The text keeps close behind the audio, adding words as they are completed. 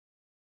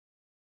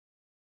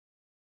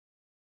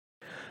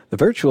The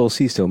virtual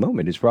CISO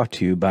moment is brought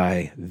to you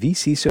by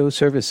vCISO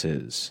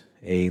Services,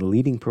 a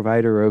leading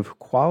provider of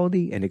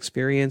quality and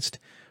experienced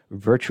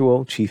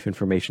virtual chief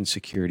information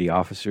security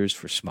officers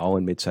for small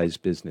and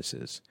mid-sized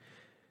businesses.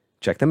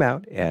 Check them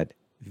out at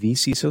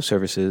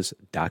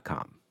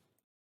vcisoservices.com.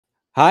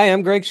 Hi,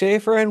 I'm Greg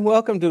Schaefer, and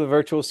welcome to the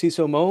virtual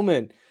CISO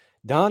moment.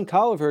 Don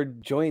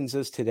Colliver joins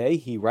us today.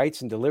 He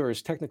writes and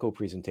delivers technical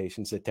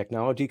presentations at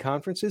technology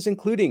conferences,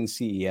 including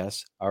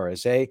CES,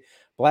 RSA,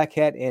 Black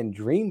Hat, and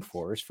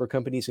Dreamforce for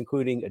companies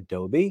including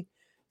Adobe,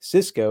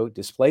 Cisco,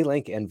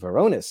 DisplayLink, and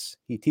Varonis.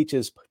 He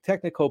teaches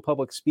technical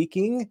public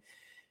speaking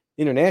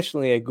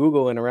internationally at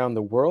Google and around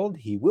the world.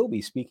 He will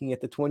be speaking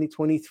at the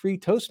 2023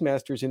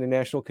 Toastmasters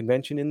International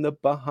Convention in the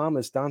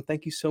Bahamas. Don,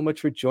 thank you so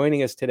much for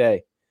joining us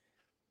today.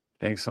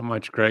 Thanks so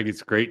much, Greg.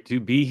 It's great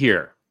to be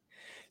here.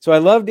 So I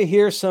love to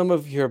hear some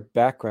of your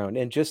background,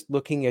 and just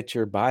looking at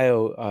your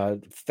bio,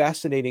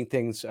 fascinating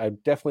things. I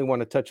definitely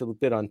want to touch a little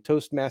bit on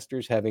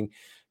Toastmasters, having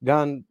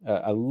gone,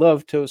 I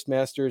love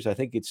Toastmasters. I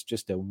think it's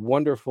just a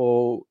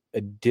wonderful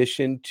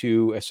addition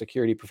to a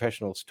security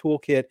professional's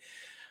toolkit,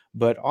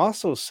 but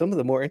also some of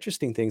the more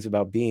interesting things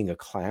about being a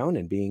clown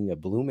and being a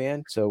blue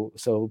man.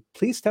 So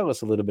please tell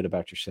us a little bit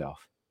about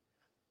yourself.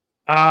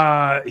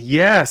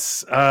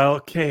 Yes.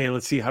 Okay,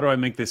 let's see. How do I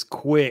make this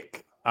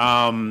quick?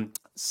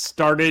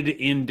 Started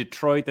in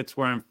Detroit. That's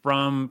where I'm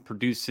from,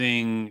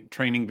 producing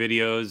training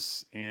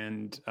videos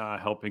and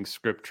helping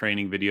script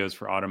training videos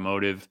for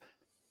automotive.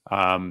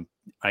 I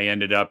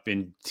ended up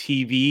in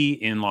TV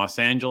in Los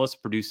Angeles,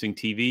 producing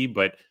TV,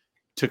 but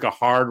took a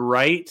hard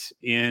right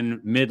in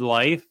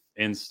midlife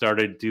and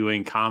started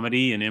doing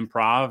comedy and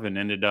improv, and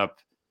ended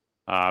up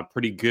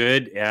pretty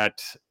good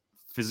at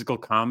physical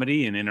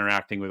comedy and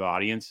interacting with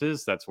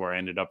audiences. That's where I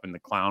ended up in the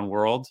clown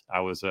world. I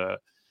was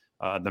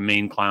the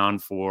main clown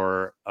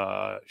for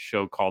a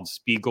show called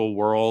Spiegel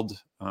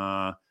World.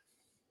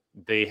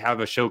 They have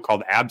a show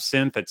called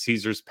Absinthe at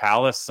Caesar's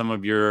Palace. Some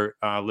of your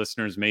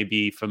listeners may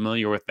be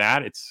familiar with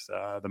that. It's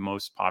the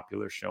most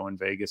popular show in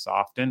Vegas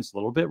often. It's a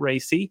little bit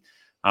racy,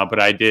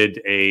 but I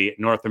did a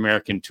North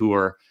American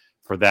tour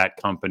for that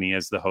company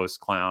as the host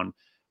clown.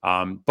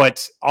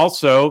 But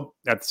also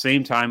at the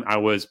same time, I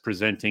was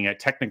presenting at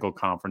technical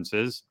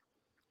conferences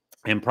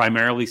and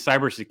primarily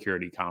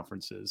cybersecurity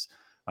conferences,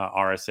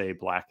 RSA,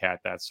 Black Hat,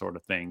 that sort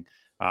of thing,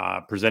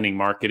 presenting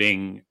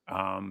marketing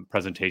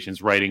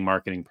presentations, writing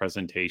marketing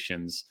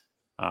presentations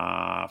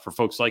for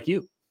folks like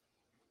you.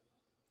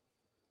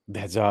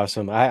 That's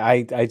awesome.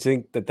 I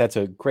think that's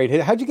a great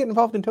hit. How'd you get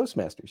involved in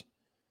Toastmasters?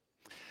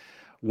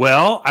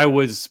 Well, I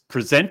was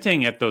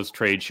presenting at those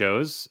trade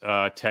shows,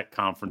 tech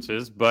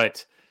conferences,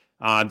 but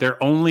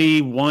they're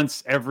only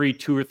once every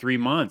 2 or 3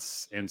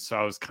 months. And so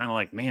I was kind of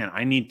like, man,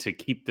 I need to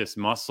keep this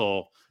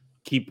muscle,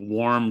 keep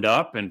warmed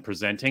up and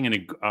presenting.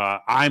 And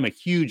I'm a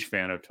huge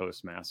fan of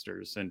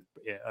Toastmasters. And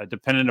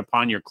dependent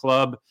upon your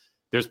club,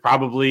 there's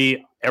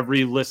probably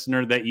every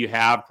listener that you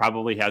have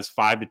probably has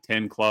 5 to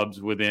 10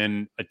 clubs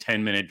within a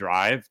 10-minute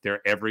drive.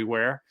 They're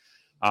everywhere.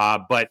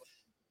 But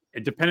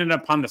dependent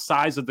upon the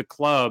size of the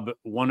club,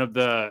 one of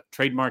the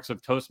trademarks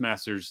of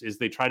Toastmasters is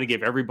they try to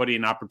give everybody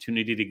an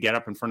opportunity to get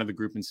up in front of the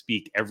group and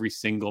speak every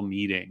single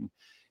meeting.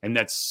 And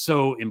that's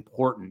so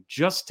important,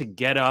 just to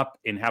get up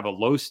and have a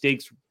low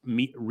stakes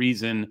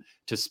reason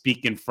to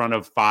speak in front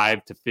of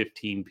 5 to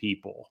 15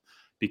 people,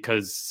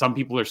 because some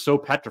people are so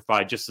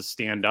petrified just to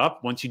stand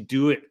up. Once you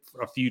do it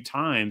a few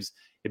times,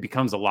 it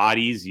becomes a lot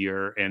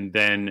easier. And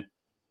then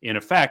in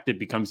effect, it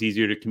becomes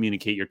easier to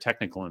communicate your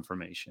technical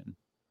information.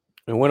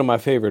 And one of my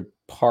favorite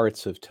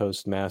parts of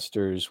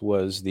Toastmasters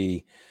was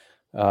the,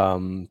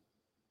 I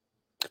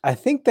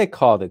think they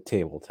called it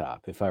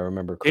tabletop, if I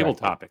remember correctly. Table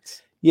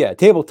topics. Yeah,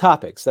 table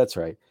topics. That's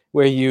right.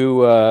 Where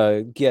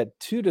you get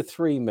 2 to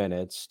 3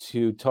 minutes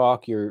to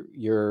talk.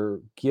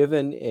 You're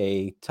given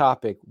a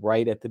topic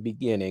right at the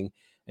beginning,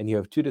 and you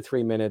have 2 to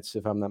 3 minutes,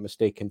 if I'm not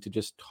mistaken, to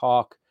just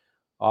talk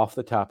off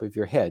the top of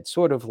your head,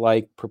 sort of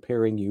like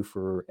preparing you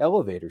for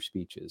elevator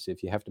speeches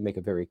if you have to make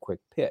a very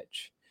quick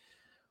pitch.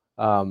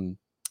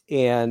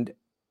 And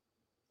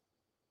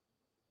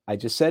I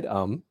just said,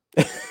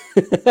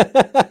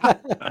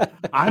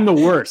 I'm the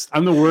worst.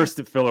 I'm the worst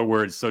at filler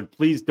words. So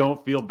please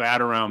don't feel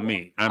bad around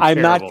me. I'm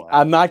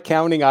not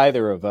counting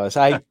either of us.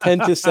 I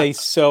tend to say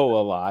so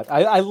a lot.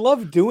 I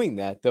love doing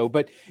that though,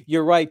 but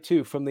you're right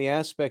too, from the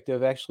aspect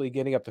of actually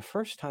getting up. The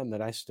first time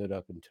that I stood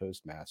up in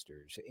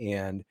Toastmasters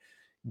and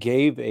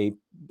gave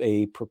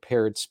a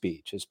prepared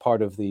speech as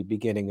part of the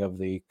beginning of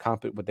the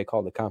what they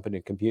call the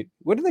competent compute.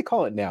 What do they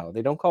call it now?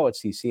 They don't call it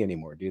CC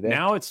anymore, do they?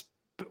 Now it's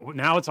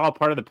all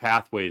part of the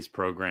Pathways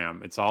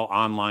program. It's all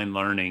online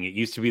learning. It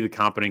used to be the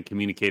Competent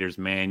Communicators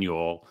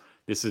Manual.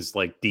 This is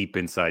like deep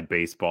inside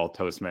baseball,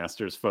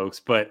 Toastmasters folks.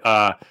 But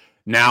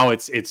now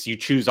it's you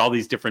choose all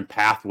these different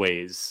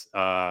pathways,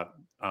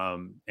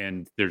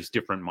 and there's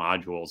different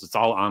modules. It's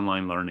all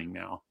online learning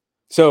now.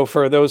 So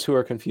for those who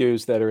are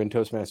confused that are in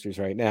Toastmasters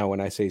right now, when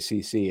I say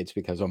CC, it's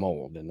because I'm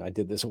old and I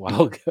did this a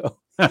while ago.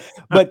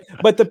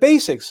 But the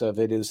basics of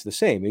it is the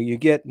same. You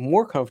get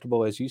more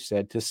comfortable, as you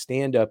said, to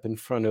stand up in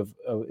front of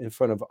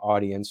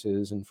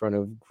audiences, in front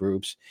of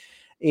groups,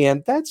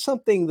 and that's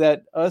something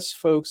that us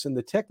folks in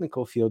the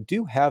technical field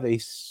do have a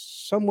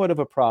somewhat of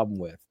a problem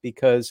with,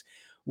 because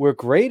we're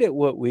great at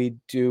what we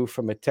do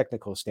from a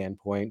technical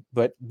standpoint,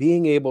 but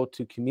being able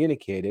to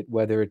communicate it,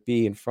 whether it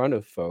be in front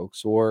of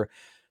folks or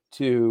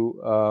to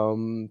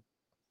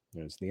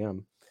there's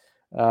the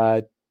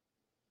uh,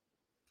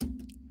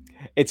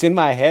 it's in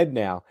my head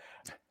now,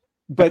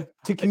 but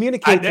to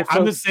communicate to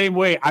I'm the folks. same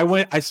way.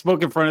 I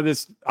spoke in front of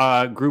this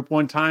group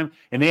one time,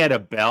 and they had a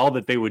bell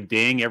that they would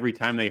ding every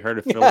time they heard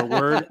a filler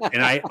word,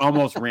 and I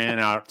almost ran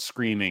out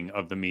screaming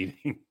of the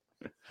meeting.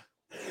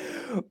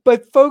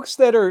 But folks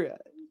that are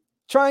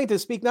trying to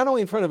speak not only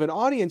in front of an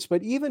audience,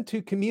 but even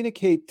to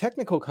communicate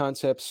technical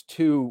concepts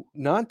to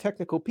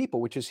non-technical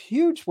people, which is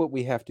huge what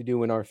we have to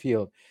do in our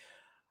field.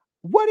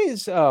 What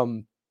is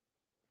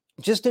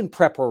just in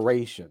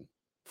preparation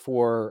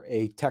for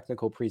a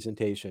technical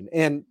presentation?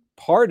 And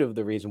part of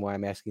the reason why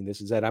I'm asking this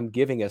is that I'm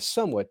giving a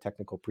somewhat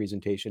technical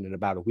presentation in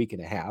about a week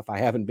and a half. I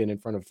haven't been in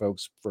front of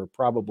folks for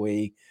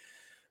probably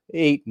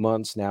 8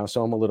 months now,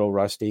 so I'm a little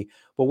rusty.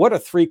 But what are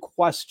 3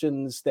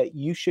 questions that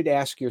you should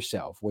ask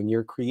yourself when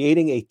you're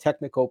creating a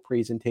technical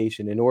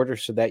presentation in order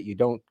so that you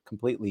don't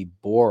completely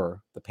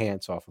bore the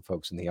pants off of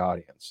folks in the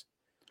audience?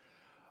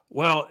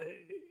 Well,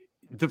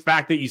 the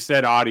fact that you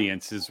said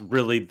audience is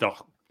really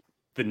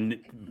the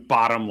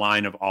bottom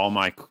line of all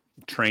my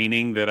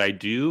training that I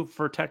do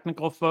for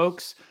technical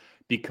folks,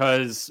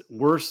 because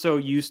we're so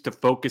used to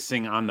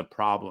focusing on the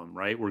problem,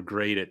 right? We're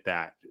great at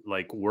that,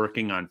 like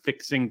working on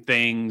fixing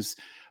things,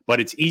 but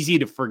it's easy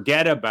to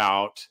forget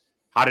about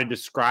how to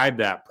describe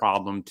that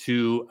problem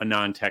to a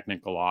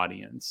non-technical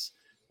audience.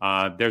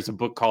 There's a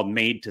book called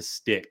Made to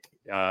Stick.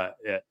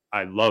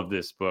 I love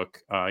this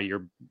book. A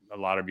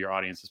lot of your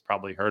audience has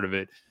probably heard of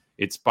it.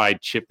 It's by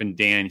Chip and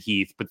Dan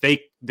Heath, but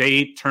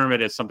they term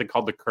it as something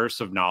called the curse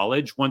of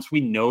knowledge. Once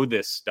we know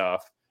this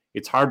stuff,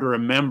 it's hard to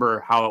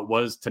remember how it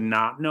was to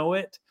not know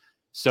it.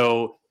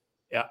 So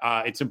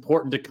it's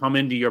important to come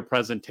into your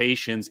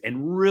presentations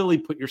and really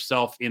put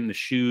yourself in the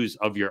shoes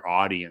of your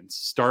audience.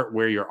 Start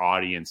where your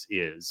audience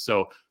is.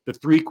 So the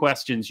 3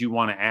 questions you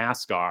want to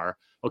ask are,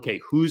 okay,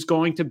 who's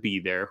going to be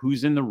there?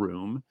 Who's in the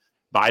room?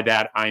 By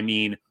that, I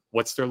mean,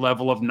 what's their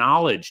level of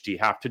knowledge? Do you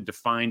have to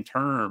define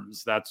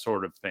terms? That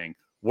sort of thing.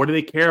 What do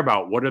they care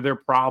about? What are their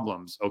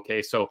problems?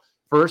 Okay, so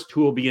first,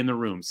 who will be in the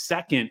room?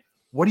 Second,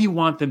 what do you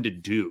want them to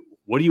do?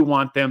 What do you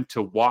want them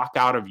to walk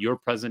out of your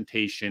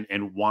presentation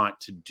and want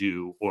to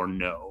do or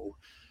know?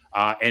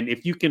 And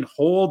if you can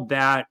hold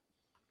that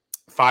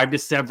 5 to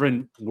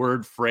 7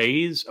 word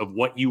phrase of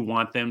what you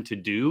want them to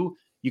do,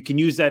 you can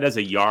use that as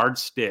a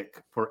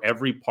yardstick for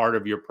every part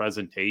of your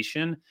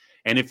presentation.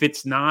 And if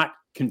it's not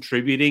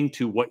contributing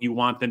to what you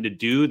want them to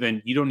do,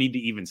 then you don't need to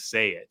even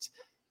say it.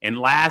 And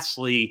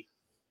lastly,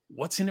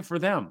 what's in it for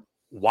them?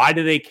 Why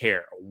do they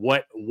care?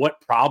 What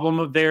problem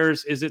of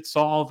theirs is it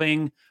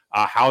solving?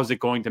 How is it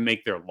going to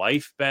make their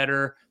life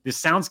better? This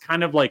sounds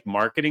kind of like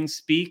marketing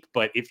speak,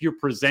 but if you're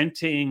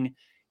presenting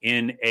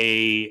in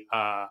a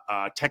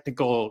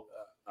technical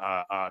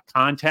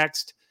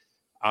context,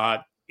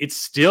 it's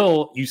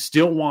still, you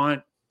still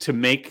want to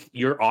make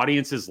your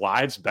audience's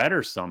lives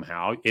better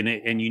somehow,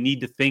 and you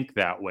need to think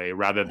that way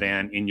rather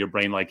than in your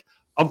brain like,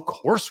 of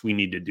course we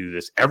need to do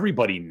this.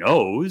 Everybody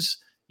knows.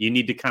 You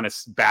need to kind of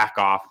back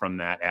off from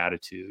that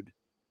attitude.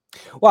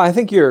 Well, I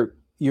think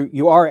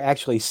you are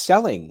actually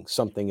selling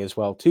something as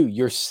well too.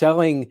 You're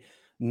selling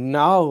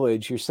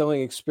knowledge, you're selling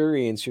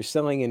experience, you're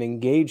selling an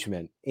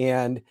engagement.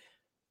 And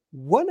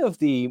one of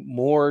the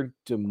more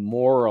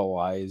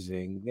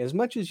demoralizing, as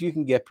much as you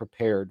can get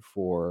prepared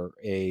for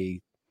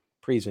a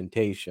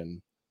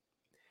presentation,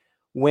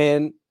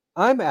 when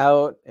I'm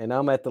out and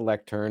I'm at the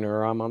lectern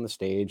or I'm on the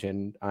stage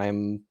and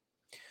I'm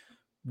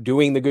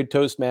doing the good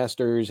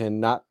Toastmasters and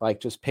not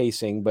like just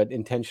pacing, but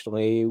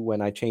intentionally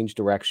when I change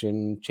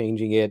direction,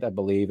 changing it, I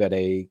believe, at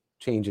a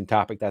change in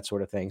topic, that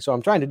sort of thing. So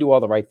I'm trying to do all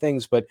the right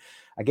things, but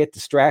I get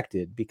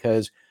distracted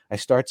because I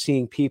start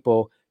seeing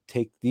people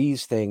take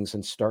these things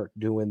and start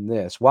doing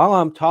this. While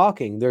I'm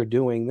talking, they're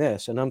doing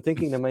this. And I'm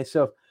thinking to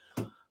myself,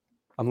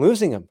 I'm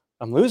losing them.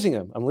 I'm losing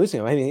them. I'm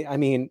losing them. I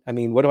mean,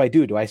 what do I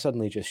do? Do I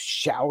suddenly just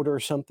shout or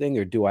something,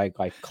 or do I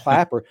like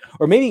clap, or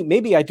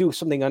maybe I do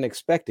something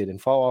unexpected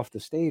and fall off the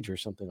stage or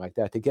something like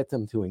that to get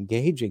them to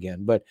engage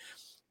again? But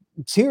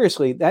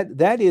seriously,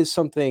 that is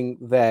something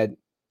that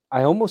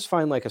I almost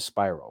find like a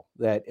spiral,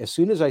 that as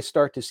soon as I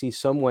start to see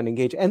someone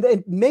engage, and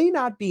it may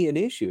not be an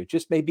issue, it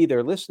just may be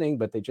they're listening,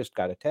 but they just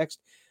got a text.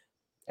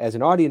 As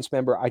an audience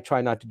member, I try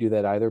not to do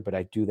that either, but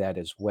I do that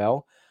as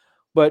well.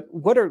 But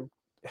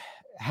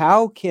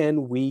how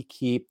can we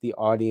keep the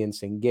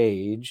audience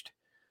engaged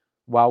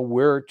while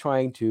we're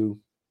trying to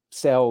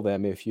sell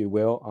them, if you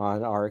will,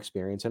 on our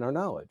experience and our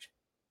knowledge?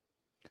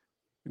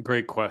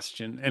 Great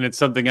question. And it's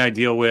something I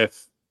deal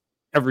with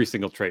every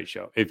single trade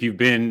show. If you've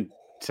been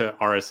to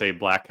RSA,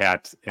 Black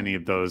Hat, any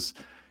of those,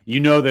 you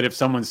know that if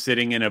someone's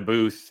sitting in a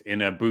booth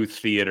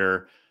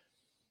theater,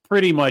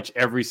 pretty much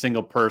every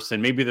single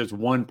person, maybe there's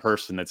one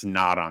person that's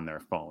not on their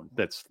phone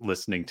that's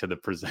listening to the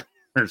presenter.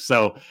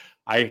 So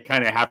I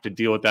kind of have to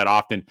deal with that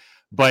often.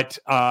 But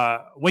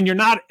when you're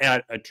not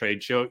at a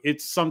trade show,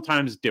 it's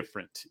sometimes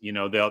different. You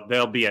know,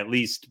 they'll be at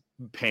least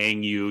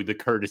paying you the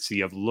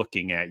courtesy of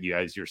looking at you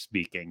as you're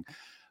speaking.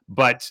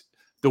 But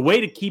the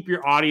way to keep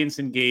your audience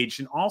engaged,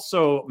 and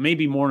also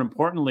maybe more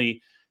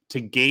importantly, to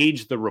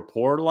gauge the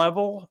rapport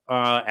level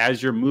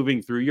as you're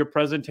moving through your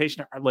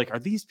presentation, are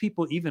these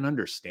people even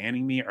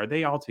understanding me? Are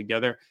they all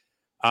together?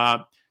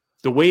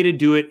 The way to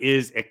do it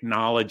is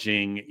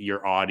acknowledging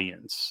your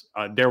audience.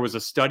 There was a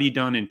study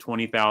done in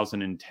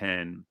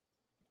 2010,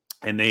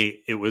 and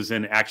it was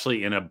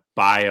actually in a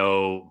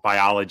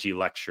biology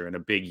lecture in a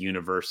big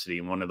university,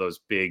 in one of those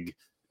big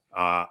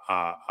kind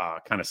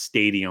of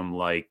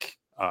stadium-like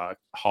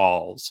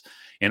halls,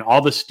 and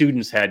all the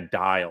students had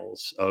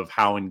dials of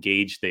how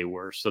engaged they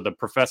were. So the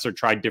professor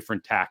tried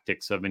different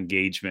tactics of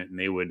engagement, and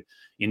they would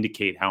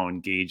indicate how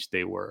engaged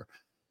they were.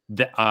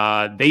 The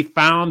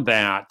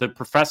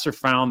professor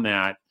found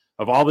that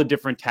of all the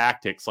different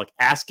tactics, like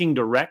asking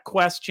direct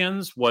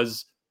questions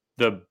was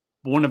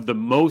one of the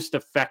most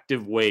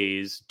effective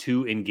ways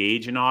to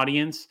engage an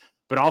audience,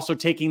 but also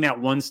taking that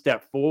one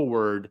step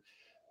forward,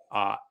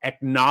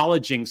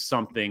 acknowledging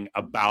something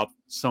about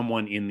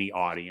someone in the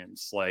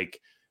audience. Like,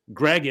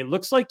 Greg, it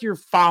looks like you're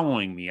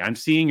following me. I'm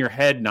seeing your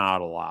head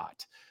nod a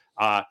lot.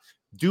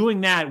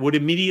 Doing that would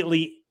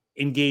immediately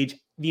engage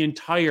the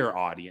entire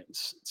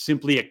audience,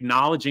 simply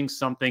acknowledging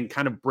something,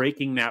 kind of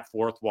breaking that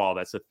fourth wall.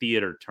 That's a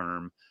theater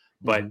term,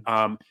 but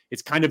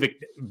it's kind of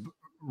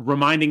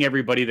reminding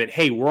everybody that,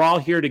 hey, we're all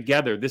here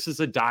together. This is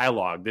a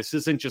dialogue. This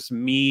isn't just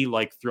me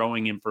like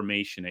throwing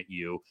information at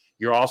you.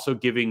 You're also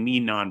giving me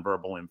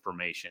nonverbal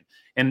information.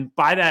 And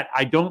by that,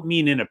 I don't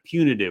mean in a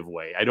punitive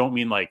way. I don't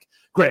mean like,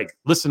 Greg,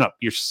 listen up.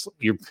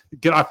 You're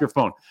get off your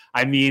phone.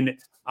 I mean,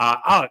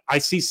 I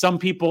see some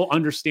people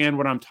understand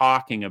what I'm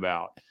talking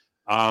about.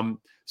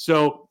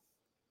 So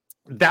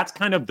that's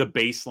kind of the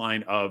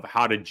baseline of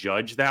how to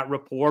judge that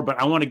rapport. But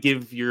I want to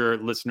give your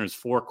listeners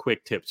 4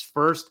 quick tips.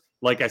 First,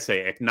 like I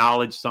say,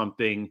 acknowledge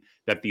something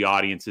that the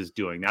audience is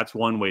doing. That's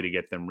one way to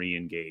get them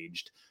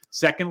re-engaged.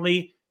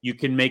 Secondly, you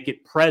can make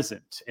it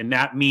present. And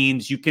that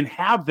means you can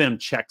have them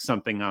check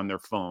something on their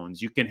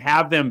phones. You can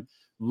have them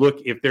look,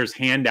 if there's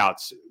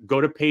handouts, go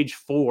to page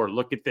 4,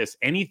 look at this.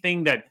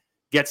 Anything that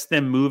gets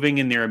them moving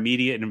in their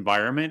immediate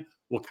environment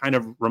will kind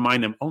of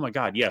remind them, oh my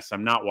God, yes,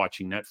 I'm not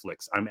watching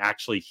Netflix. I'm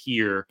actually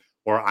here,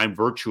 or I'm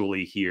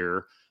virtually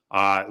here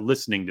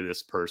listening to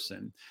this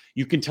person.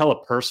 You can tell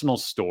a personal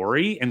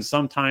story, and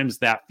sometimes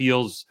that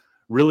feels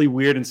really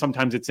weird, and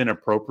sometimes it's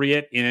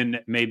inappropriate in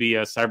maybe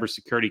a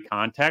cybersecurity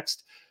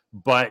context,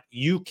 but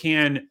you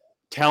can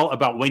tell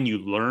about when you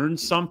learned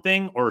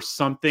something, or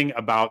something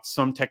about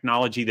some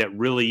technology that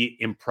really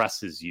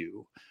impresses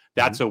you.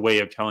 That's a way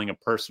of telling a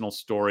personal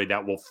story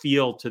that will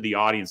feel to the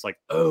audience like,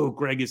 oh,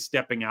 Greg is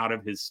stepping out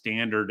of his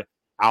standard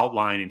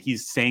outline and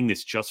he's saying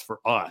this just for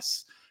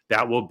us.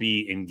 That will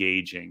be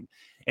engaging.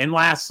 And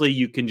lastly,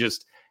 you can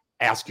just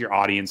ask your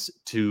audience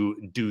to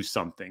do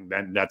something.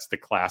 That's the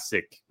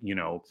classic,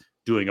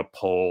 doing a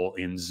poll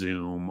in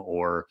Zoom,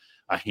 or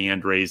a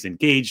hand raise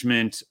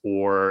engagement,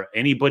 or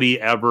anybody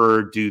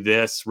ever do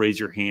this, raise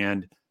your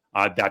hand.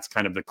 That's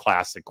kind of the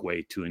classic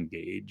way to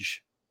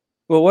engage.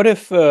 Well, what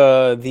if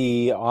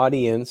the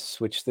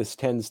audience, which this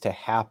tends to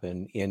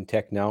happen in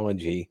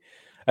technology,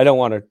 I don't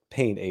want to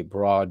paint a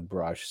broad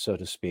brush, so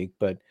to speak,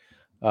 but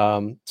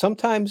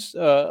sometimes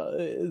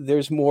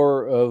there's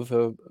more of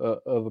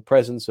a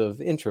presence of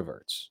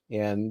introverts,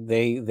 and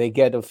they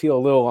feel a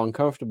little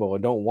uncomfortable. I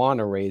don't want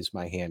to raise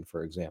my hand,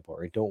 for example,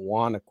 or I don't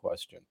want a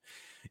question.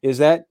 Is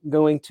that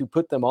going to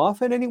put them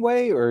off in any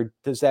way, or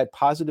does that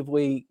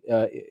positively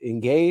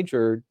engage,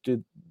 or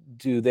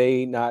do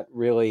they not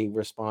really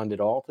respond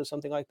at all to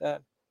something like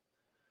that?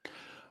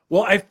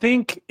 Well, I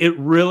think it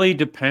really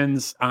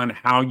depends on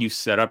how you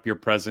set up your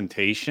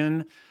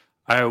presentation.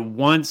 I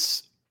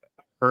once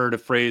heard a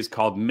phrase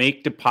called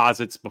make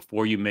deposits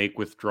before you make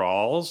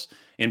withdrawals.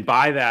 And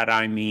by that,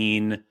 I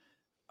mean,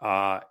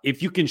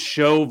 if you can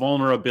show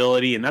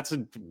vulnerability, and that's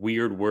a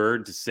weird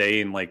word to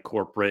say in like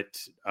corporate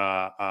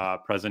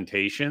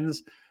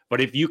presentations, but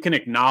if you can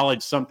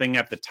acknowledge something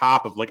at the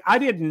top of like, I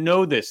didn't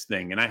know this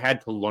thing and I had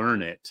to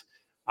learn it,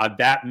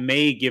 that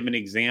may give an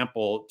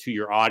example to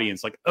your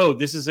audience like, oh,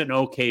 this is an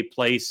okay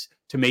place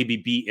to maybe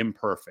be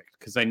imperfect.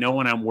 Because I know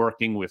when I'm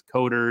working with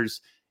coders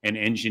and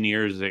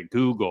engineers at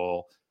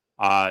Google,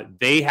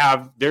 they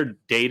have their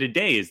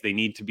day-to-day is they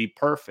need to be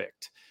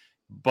perfect.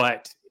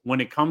 But when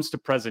it comes to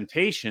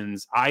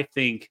presentations, I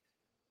think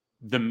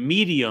the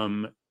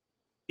medium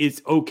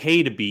is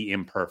okay to be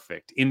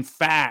imperfect. In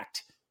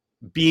fact,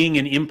 being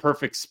an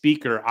imperfect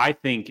speaker, I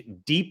think,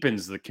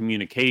 deepens the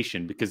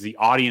communication because the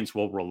audience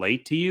will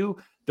relate to you.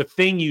 The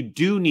thing you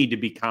do need to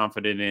be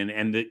confident in,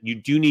 and that you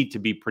do need to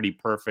be pretty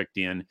perfect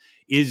in,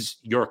 is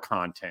your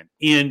content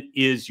and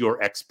is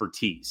your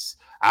expertise.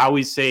 I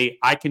always say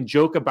I can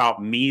joke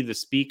about me, the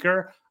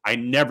speaker. I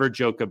never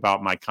joke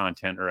about my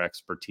content or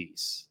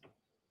expertise.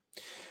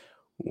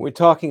 We're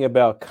talking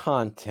about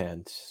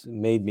content,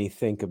 made me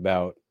think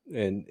about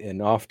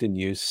and often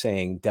use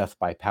saying death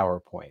by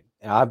PowerPoint.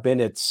 I've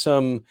been at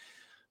some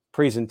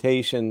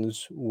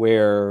presentations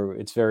where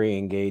it's very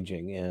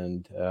engaging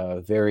and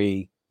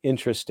very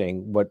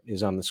interesting what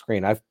is on the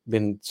screen. I've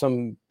been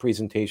some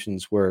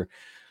presentations where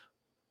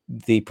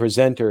the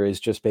presenter is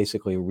just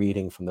basically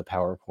reading from the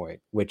PowerPoint,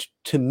 which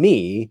to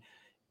me,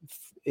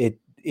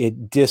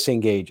 it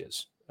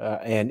disengages.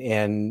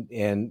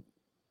 And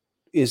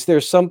is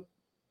there some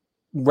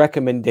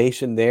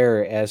recommendation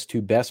there as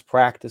to best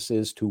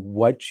practices to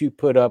what you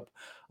put up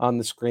on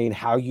the screen,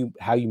 how you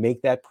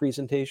make that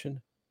presentation?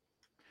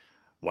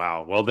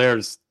 Wow. Well,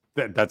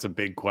 that's a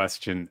big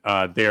question.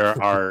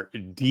 There are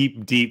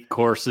deep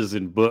courses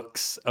and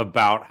books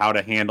about how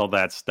to handle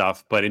that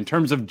stuff. But in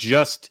terms of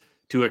just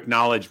to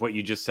acknowledge what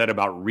you just said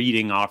about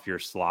reading off your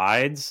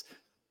slides,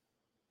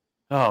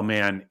 oh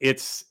man,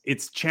 it's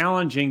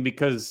challenging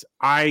because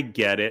I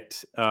get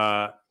it.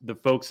 The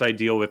folks I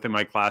deal with in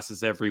my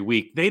classes every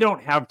week, they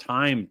don't have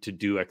time to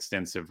do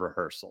extensive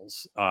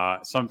rehearsals.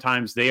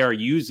 Sometimes they are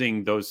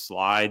using those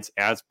slides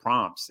as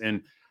prompts,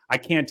 and I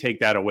can't take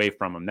that away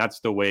from them. That's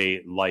the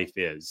way life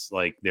is.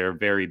 Like, they're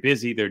very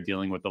busy, they're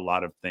dealing with a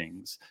lot of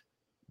things.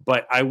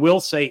 But I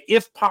will say,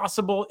 if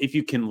possible, if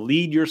you can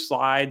lead your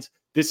slides,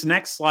 this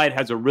next slide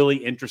has a really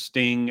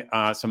interesting,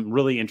 some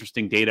really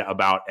interesting data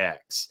about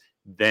X,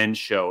 then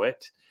show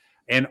it.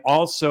 And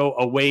also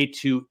a way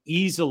to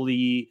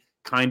easily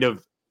kind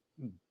of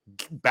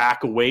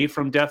back away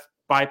from death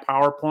by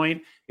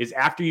PowerPoint is,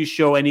 after you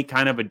show any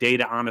kind of a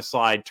data on a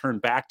slide, turn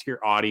back to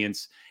your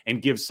audience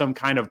and give some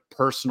kind of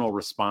personal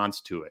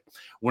response to it.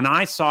 When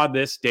I saw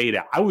this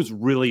data, I was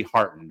really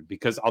heartened,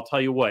 because I'll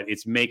tell you what,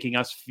 it's making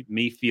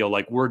me feel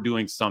like we're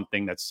doing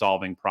something that's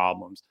solving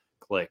problems.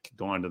 Click,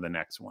 go on to the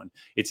next one.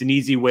 It's an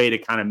easy way to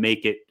kind of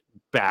make it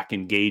back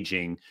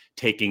engaging,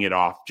 taking it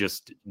off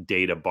just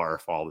data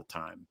barf all the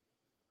time.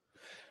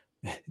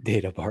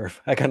 Data barf.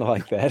 I kind of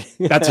like that.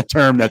 That's a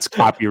term that's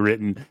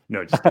copywritten.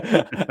 No, just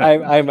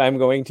I'm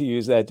going to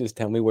use that. Just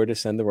tell me where to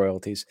send the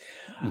royalties.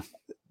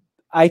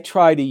 I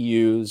try to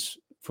use,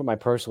 from my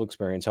personal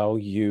experience, I'll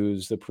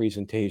use the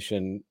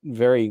presentation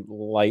very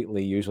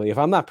lightly. Usually, if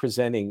I'm not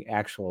presenting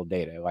actual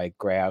data like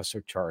graphs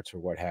or charts or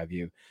what have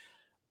you,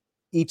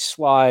 each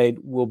slide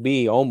will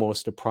be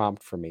almost a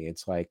prompt for me.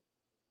 It's like,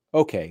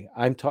 okay,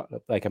 I'm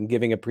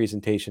giving a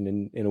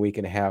presentation in a week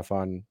and a half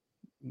on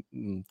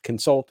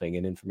consulting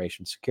and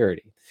information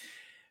security.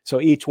 So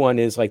each one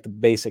is like the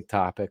basic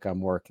topic I'm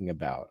working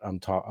about. I'm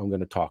going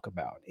to talk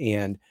about,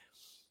 and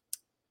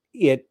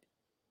it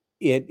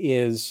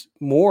is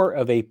more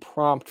of a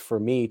prompt for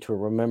me to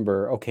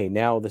remember, okay,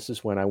 now this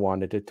is when I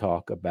wanted to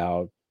talk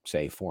about,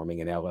 say, forming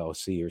an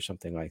LLC or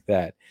something like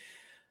that.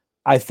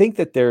 I think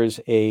that there's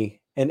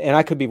and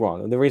I could be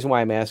wrong. And the reason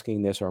why I'm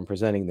asking this or I'm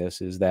presenting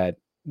this is that,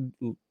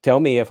 tell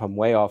me if I'm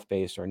way off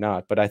base or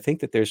not, but I think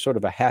that there's sort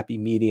of a happy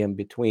medium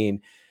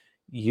between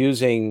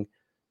using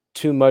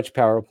too much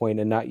PowerPoint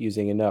and not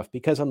using enough.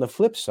 Because on the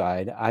flip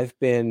side, I've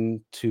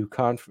been to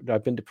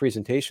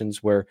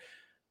presentations where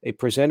a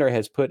presenter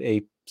has put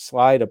a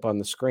slide up on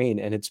the screen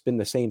and it's been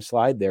the same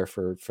slide there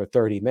for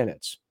 30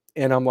 minutes.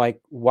 And I'm like,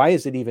 why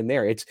is it even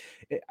there? It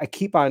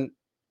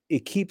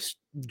keeps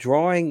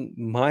drawing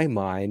my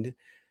mind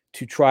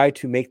to try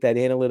to make that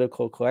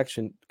analytical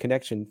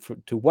connection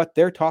to what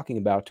they're talking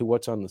about to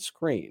what's on the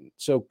screen.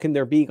 So can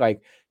there be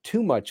like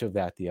too much of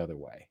that the other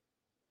way?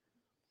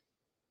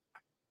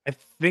 I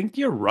think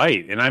you're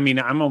right. And I mean,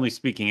 I'm only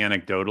speaking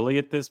anecdotally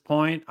at this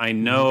point. I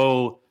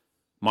know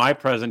my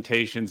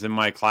presentations in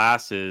my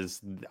classes,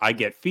 I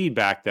get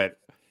feedback that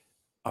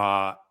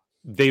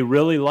they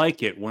really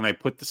like it when I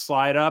put the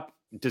slide up,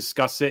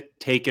 discuss it,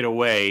 take it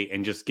away,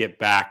 and just get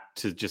back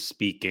to just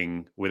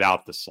speaking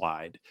without the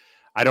slide.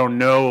 I don't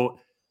know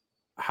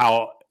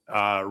how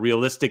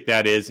realistic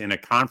that is in a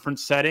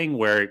conference setting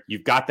where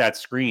you've got that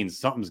screen.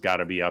 Something's got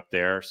to be up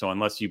there. So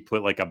unless you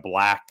put like a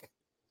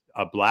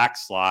black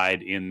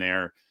slide in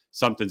there,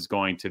 something's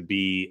going to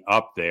be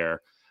up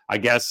there. I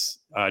guess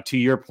to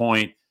your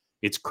point,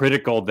 it's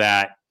critical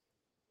that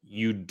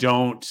you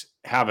don't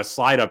have a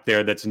slide up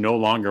there that's no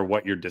longer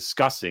what you're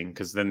discussing,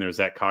 because then there's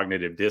that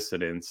cognitive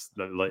dissonance.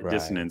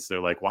 Dissonance.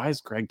 They're like, why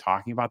is Greg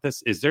talking about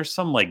this? Is there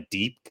some like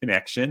deep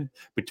connection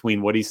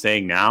between what he's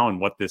saying now and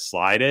what this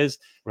slide is?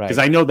 Because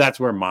I know that's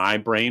where my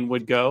brain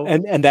would go.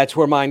 And that's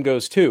where mine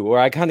goes too, where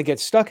I kind of get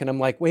stuck and I'm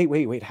like,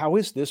 wait, how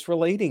is this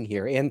relating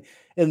here? And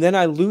then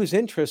I lose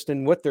interest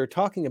in what they're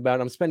talking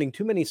about. I'm spending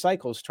too many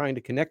cycles trying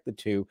to connect the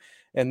two.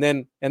 And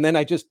then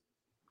I just,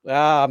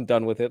 I'm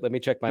done with it. Let me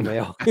check my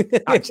mail.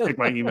 I check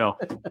my email.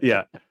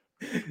 Yeah.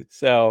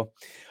 So,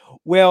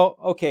 well,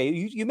 okay.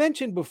 You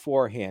mentioned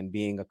beforehand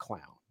being a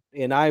clown,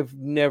 and I've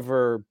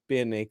never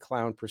been a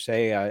clown per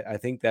se. I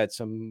think that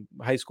some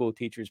high school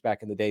teachers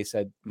back in the day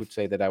would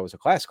say that I was a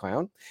class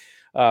clown,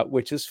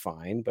 which is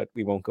fine, but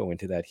we won't go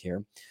into that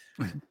here.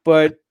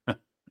 But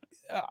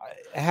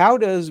how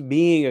does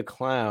being a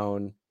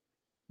clown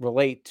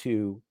relate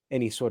to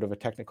any sort of a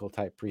technical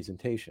type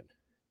presentation?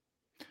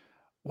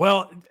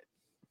 Well,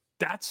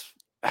 that's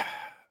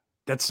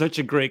such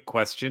a great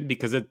question,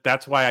 because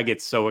that's why I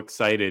get so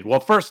excited. Well,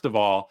 first of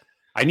all,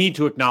 I need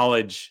to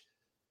acknowledge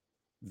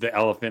the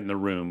elephant in the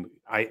room.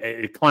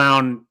 A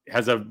clown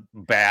has a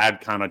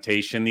bad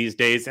connotation these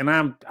days, and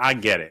I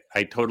get it.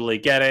 I totally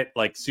get it.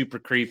 Like super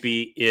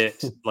creepy,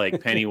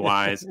 like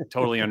Pennywise.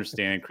 Totally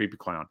understand, creepy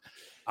clown.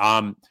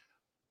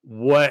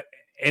 What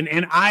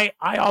and I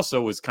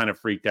also was kind of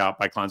freaked out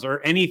by clowns,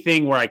 or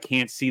anything where I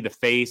can't see the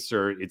face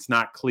or it's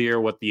not clear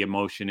what the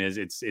emotion is.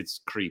 It's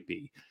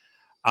creepy.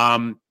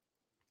 I'm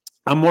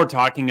more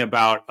talking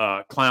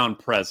about clown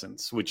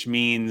presence, which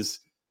means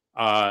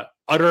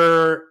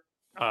utter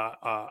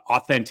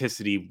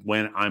authenticity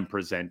when I'm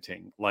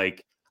presenting.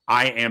 Like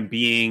I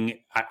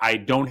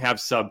don't have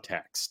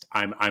subtext.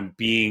 I'm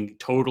being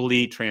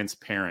totally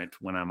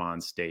transparent when I'm on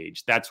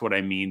stage. That's what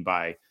I mean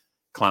by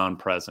clown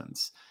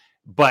presence.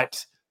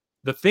 But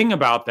the thing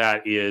about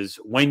that is,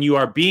 when you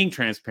are being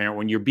transparent,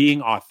 when you're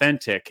being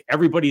authentic,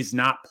 everybody's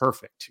not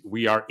perfect.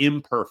 We are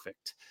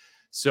imperfect.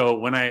 So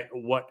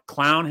what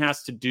clown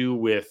has to do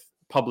with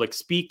public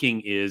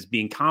speaking is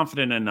being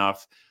confident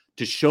enough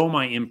to show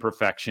my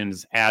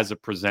imperfections as a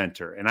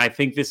presenter. And I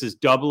think this is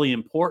doubly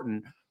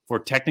important for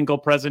technical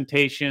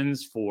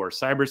presentations, for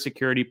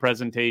cybersecurity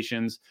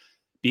presentations,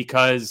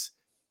 because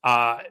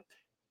as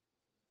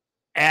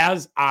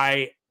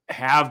I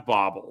have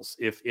bobbles,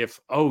 if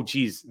oh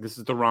geez, this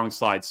is the wrong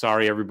slide,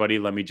 sorry everybody,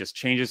 let me just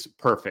change this.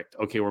 Perfect.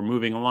 Okay, we're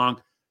moving along.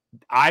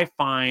 I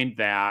find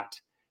that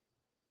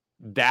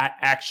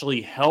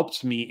actually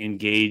helps me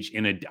engage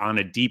on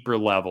a deeper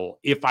level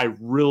if I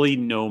really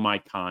know my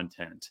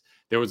content.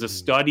 There was a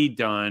study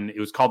done. It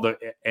was called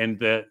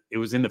it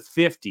was in the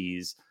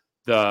 50s.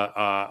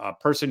 A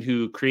person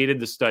who created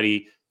the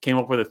study came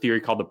up with a theory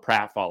called the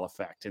pratfall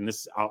effect. And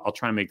this, I'll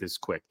try and make this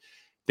quick.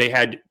 They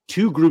had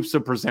two groups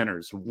of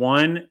presenters.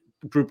 One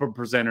group of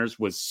presenters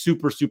was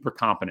super, super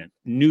competent,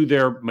 knew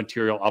their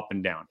material up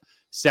and down.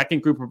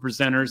 Second group of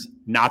presenters,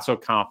 not so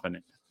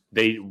confident.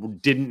 They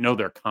didn't know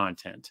their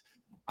content.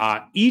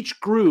 Each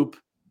group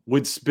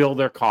would spill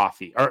their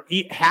coffee, or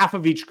half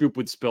of each group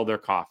would spill their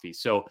coffee.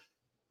 So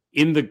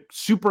in the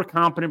super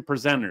competent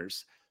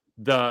presenters,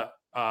 the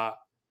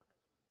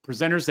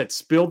presenters that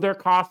spilled their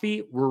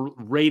coffee were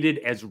rated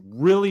as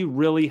really,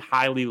 really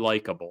highly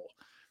likable.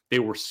 They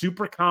were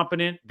super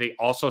competent. They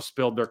also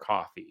spilled their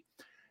coffee.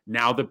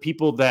 Now, the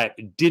people that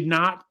did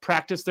not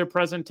practice their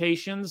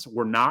presentations,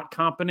 were not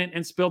competent,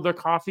 and spilled their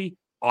coffee,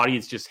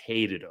 audience just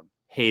hated them.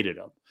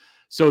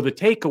 So the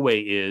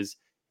takeaway is,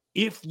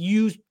 if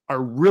you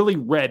are really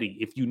ready,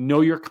 if you know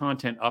your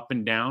content up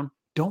and down,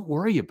 don't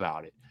worry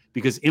about it,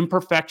 because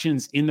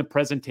imperfections in the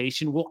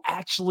presentation will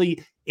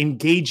actually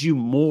engage you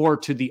more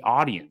to the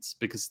audience,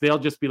 because they'll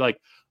just be like,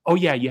 oh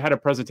yeah, you had a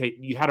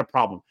presentation, you had a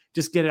problem.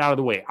 Just get it out of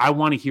the way. I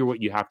want to hear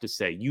what you have to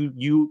say.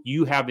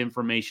 You have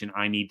information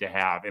I need to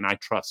have, and I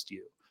trust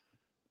you.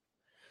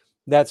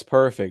 That's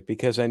perfect,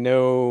 because I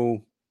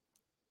know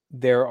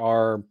there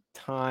are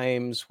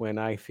times when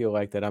I feel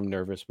like that I'm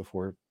nervous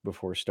before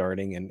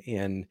starting,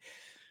 and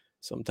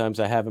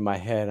sometimes I have in my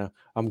head,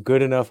 I'm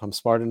good enough, I'm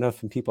smart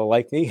enough, and people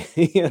like me,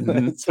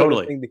 that sort of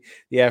Totally. thing,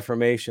 the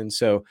affirmation.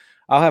 So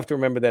I'll have to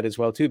remember that as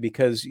well too,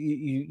 because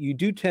you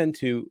do tend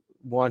to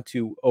want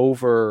to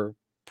over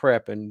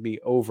prep and be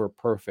over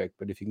perfect,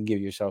 but if you can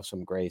give yourself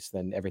some grace,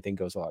 then everything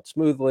goes a lot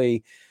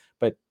smoothly.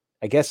 But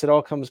I guess it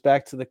all comes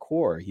back to the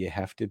core. You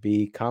have to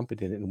be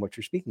competent in what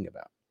you're speaking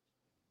about.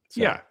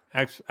 So. Yeah,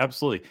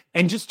 absolutely.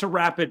 And just to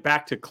wrap it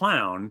back to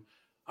clown,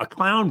 a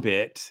clown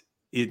bit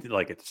is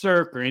like at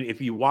Cirque, or if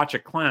you watch a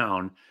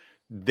clown,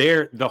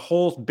 the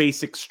whole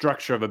basic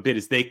structure of a bit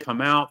is they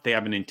come out, they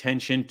have an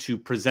intention to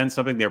present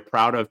something they're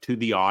proud of to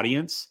the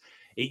audience.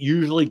 It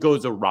usually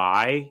goes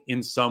awry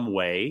in some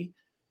way.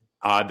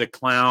 The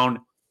clown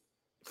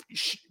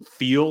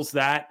feels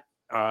that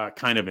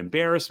kind of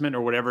embarrassment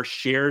or whatever,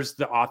 shares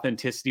the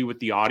authenticity with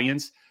the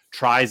audience,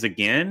 tries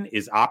again,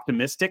 is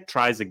optimistic,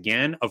 tries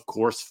again, of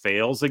course,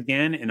 fails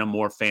again in a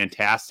more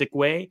fantastic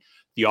way.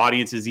 The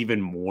audience is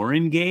even more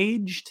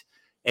engaged,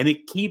 and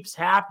it keeps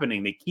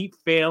happening. They keep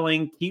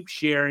failing, keep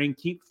sharing,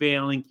 keep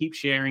failing, keep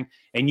sharing.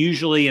 And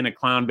usually in a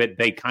clown bit,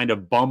 they kind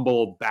of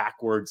bumble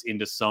backwards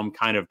into some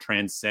kind of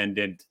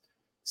transcendent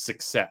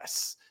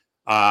success.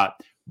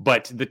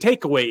 But the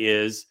takeaway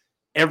is,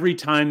 every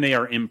time they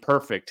are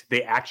imperfect,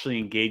 they actually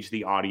engage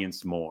the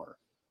audience more.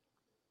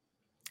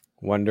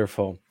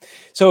 Wonderful.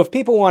 So if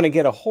people want to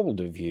get a hold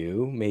of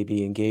you,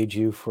 maybe engage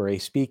you for a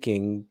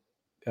speaking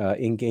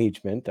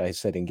engagement, I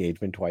said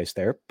engagement twice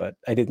there, but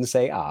I didn't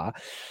say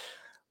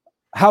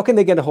how can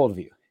they get a hold of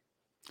you?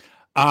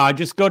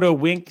 Just go to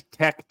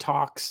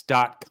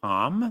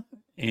winktechtalks.com,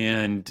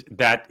 and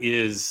that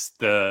is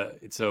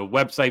it's a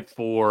website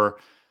for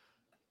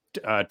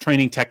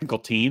training technical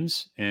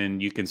teams,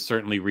 and you can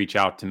certainly reach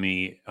out to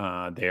me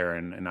there,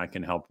 and I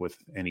can help with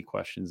any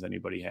questions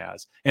anybody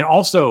has. And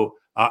also,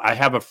 I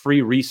have a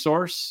free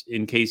resource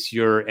in case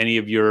any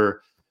of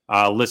your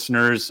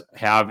listeners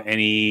have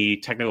any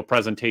technical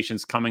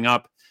presentations coming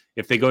up,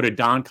 if they go to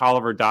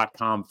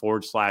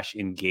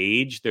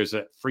doncolliver.com/engage, there's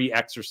a free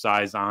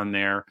exercise on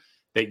there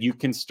that you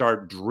can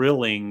start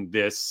drilling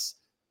this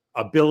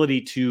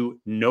ability to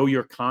know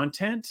your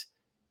content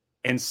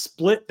and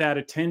split that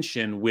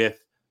attention with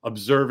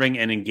observing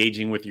and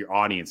engaging with your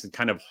audience, and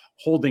kind of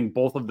holding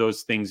both of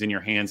those things in your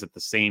hands at the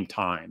same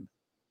time.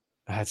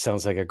 That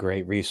sounds like a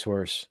great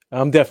resource.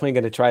 I'm definitely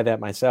going to try that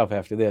myself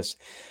after this.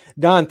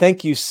 Don,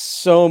 thank you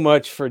so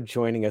much for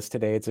joining us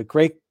today. It's a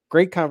great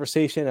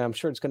conversation. I'm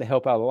sure it's going to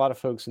help out a lot of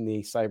folks in the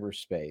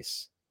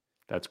cyberspace.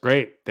 That's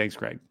great. Thanks,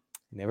 Greg.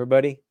 And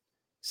everybody,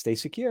 stay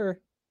secure.